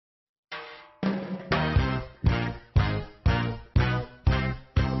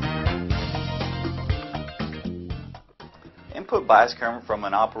input bias current from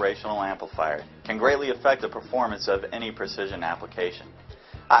an operational amplifier can greatly affect the performance of any precision application.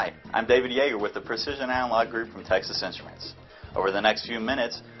 Hi, I'm David Yeager with the Precision Analog Group from Texas Instruments. Over the next few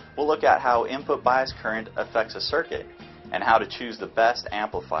minutes, we'll look at how input bias current affects a circuit and how to choose the best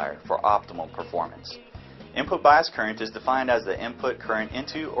amplifier for optimal performance. Input bias current is defined as the input current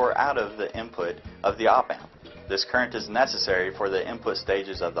into or out of the input of the op-amp. This current is necessary for the input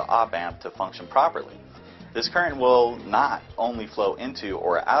stages of the op-amp to function properly. This current will not only flow into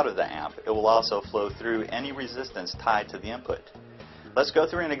or out of the amp, it will also flow through any resistance tied to the input. Let's go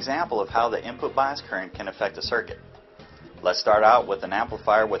through an example of how the input bias current can affect a circuit. Let's start out with an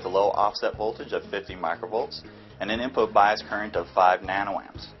amplifier with a low offset voltage of 50 microvolts and an input bias current of 5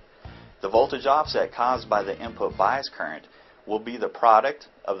 nanoamps. The voltage offset caused by the input bias current will be the product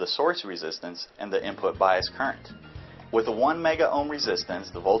of the source resistance and the input bias current. With a 1 mega ohm resistance,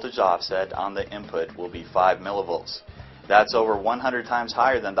 the voltage offset on the input will be 5 millivolts. That's over 100 times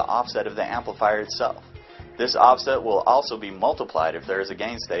higher than the offset of the amplifier itself. This offset will also be multiplied if there is a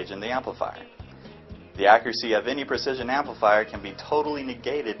gain stage in the amplifier. The accuracy of any precision amplifier can be totally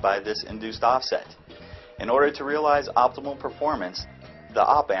negated by this induced offset. In order to realize optimal performance, the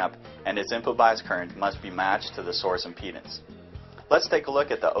op-amp and its input bias current must be matched to the source impedance. Let's take a look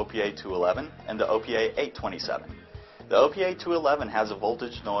at the OPA 211 and the OPA 827. The OPA 211 has a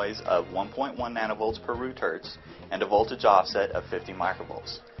voltage noise of 1.1 nanovolts per root hertz and a voltage offset of 50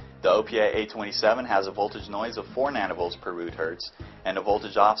 microvolts. The OPA 827 has a voltage noise of 4 nanovolts per root hertz and a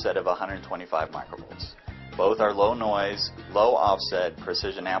voltage offset of 125 microvolts. Both are low noise, low offset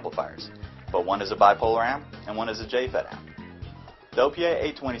precision amplifiers, but one is a bipolar amp and one is a JFET amp. The OPA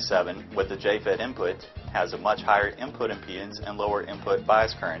 827 with the JFET input has a much higher input impedance and lower input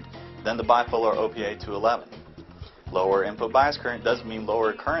bias current than the bipolar OPA 211. Lower input bias current doesn't mean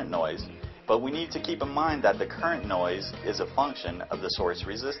lower current noise, but we need to keep in mind that the current noise is a function of the source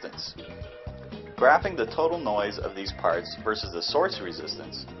resistance. Graphing the total noise of these parts versus the source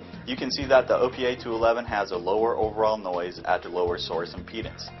resistance, you can see that the OPA 211 has a lower overall noise at the lower source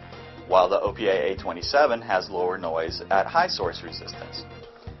impedance, while the OPA 827 has lower noise at high source resistance.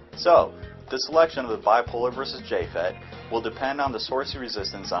 So, the selection of the bipolar versus JFET will depend on the source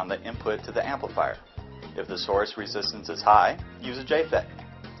resistance on the input to the amplifier. If the source resistance is high, use a JFET.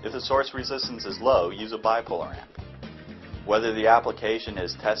 If the source resistance is low, use a bipolar amp. Whether the application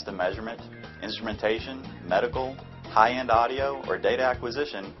is test and measurement, instrumentation, medical, high-end audio, or data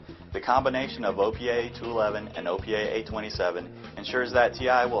acquisition, the combination of OPA 211 and OPA 827 ensures that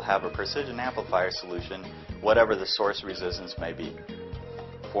TI will have a precision amplifier solution, whatever the source resistance may be.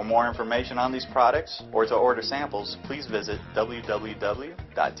 For more information on these products or to order samples, please visit www.ti.com.